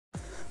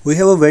We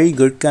have a very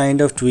good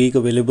kind of tweak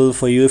available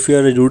for you. If you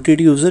are a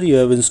rooted user, you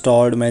have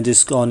installed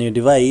Magisk on your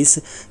device,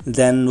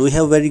 then we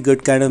have very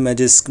good kind of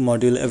Magisk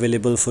module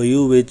available for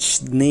you,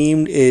 which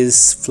named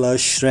is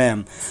flush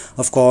RAM.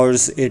 Of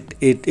course,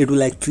 it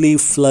will actually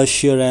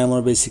flush your RAM,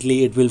 or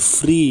basically it will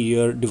free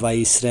your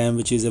device RAM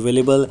which is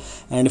available.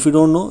 And if you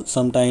don't know,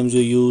 sometimes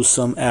you use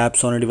some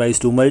apps on a device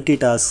to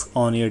multitask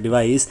on your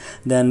device,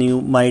 then you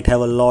might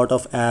have a lot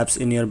of apps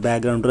in your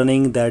background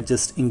running that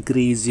just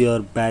increase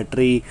your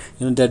battery,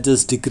 that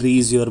just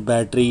decrease your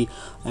battery.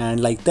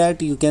 And like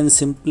that, you can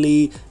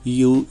simply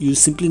you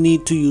simply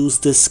need to use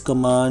this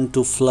command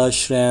to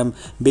flush RAM.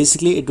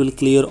 Basically it will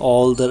clear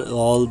all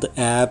the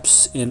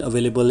apps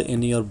available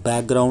in your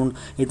background.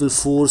 It will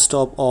force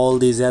stop all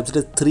these apps.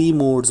 There are three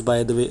modes,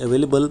 by the way,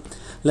 available.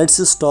 Let's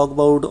just talk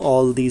about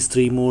all these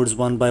three modes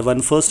one by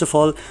one. First of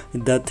all,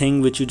 the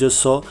thing which you just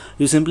saw,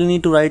 you simply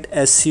need to write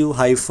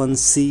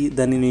su-c,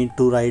 then you need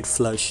to write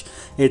flush.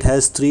 It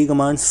has three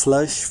commands: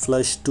 flush,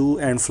 flush 2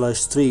 and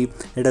flush 3.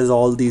 It has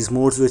all these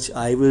modes, which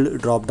I will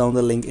drop down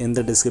the link in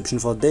the description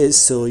for this.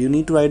 So you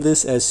need to write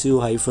this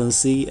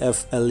su-c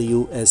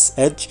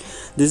flush.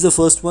 This is the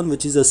first one,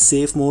 which is a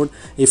safe mode.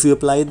 If you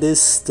apply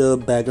this, the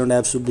background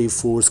apps will be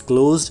force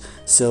closed,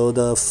 so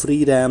the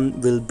free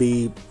RAM will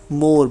be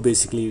more,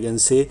 basically you can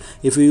say.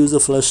 If you use the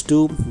flush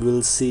 2,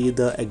 we'll see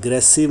the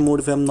aggressive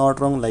mode, if I'm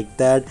not wrong, like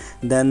that.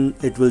 Then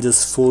it will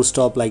just force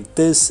stop like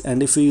this.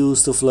 And if you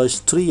use the flush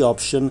 3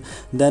 option,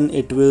 then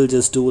it will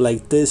just do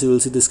like this. You will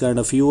see this kind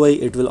of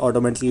UI. It will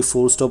automatically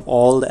force stop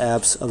all the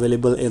apps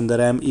available in the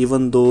RAM.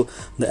 Even though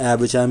the app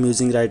which I'm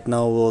using right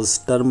now was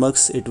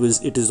Termux,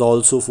 it is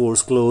also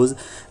force closed,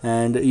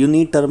 and you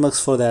need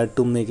Termux for that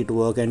to make it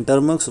work. And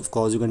Termux, of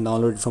course, you can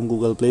download it from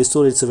Google Play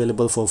Store. It's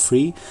available for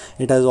free.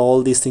 It has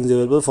all these things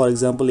available. For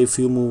example, if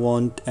you move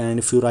on and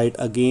if you write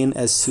again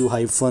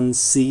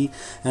su-c,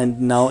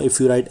 and now if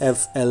you write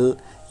flush,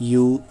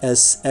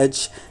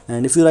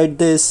 and if you write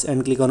this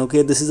and click on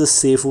OK, this is a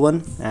safe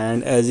one.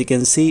 And as you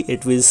can see,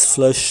 it will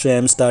flush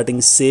RAM starting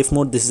safe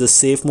mode. This is a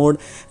safe mode,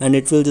 and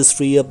it will just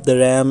free up the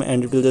RAM,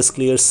 and it will just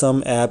clear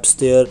some apps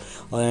there.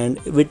 And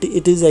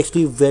it is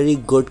actually very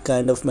good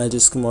kind of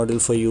Magisk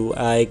module for you.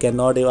 I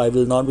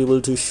will not be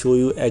able to show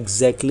you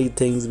exactly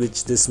things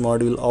which this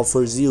module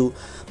offers you,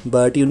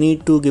 but you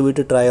need to give it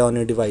a try on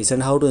your device.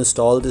 And how to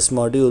install this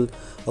module,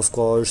 of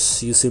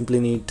course, you simply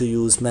need to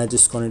use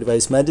Magisk on your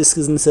device. Magisk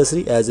is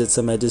necessary as it's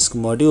a Magisk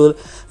module.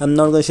 I'm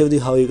not going to show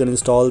you how you can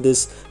install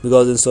this,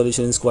 because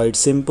installation is quite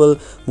simple.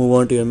 Move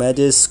on to your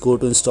Magisk, go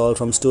to install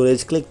from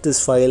storage, click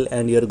this file,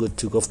 and you're good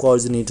to go. Of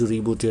course, you need to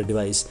reboot your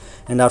device,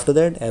 and after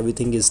that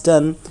everything is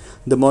done.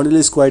 The module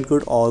is quite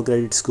good. All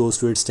credits goes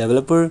to its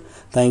developer.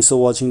 Thanks for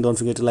watching. Don't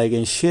forget to like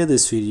and share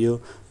this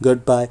video.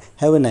 Goodbye,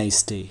 have a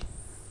nice day.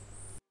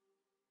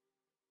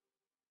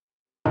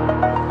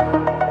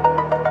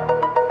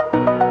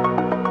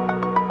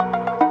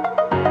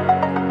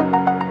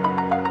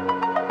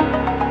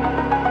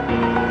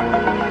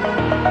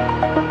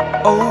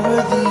 Over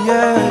the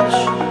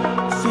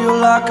edge, feel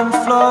like I'm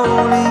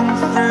floating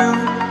through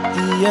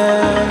the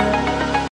air.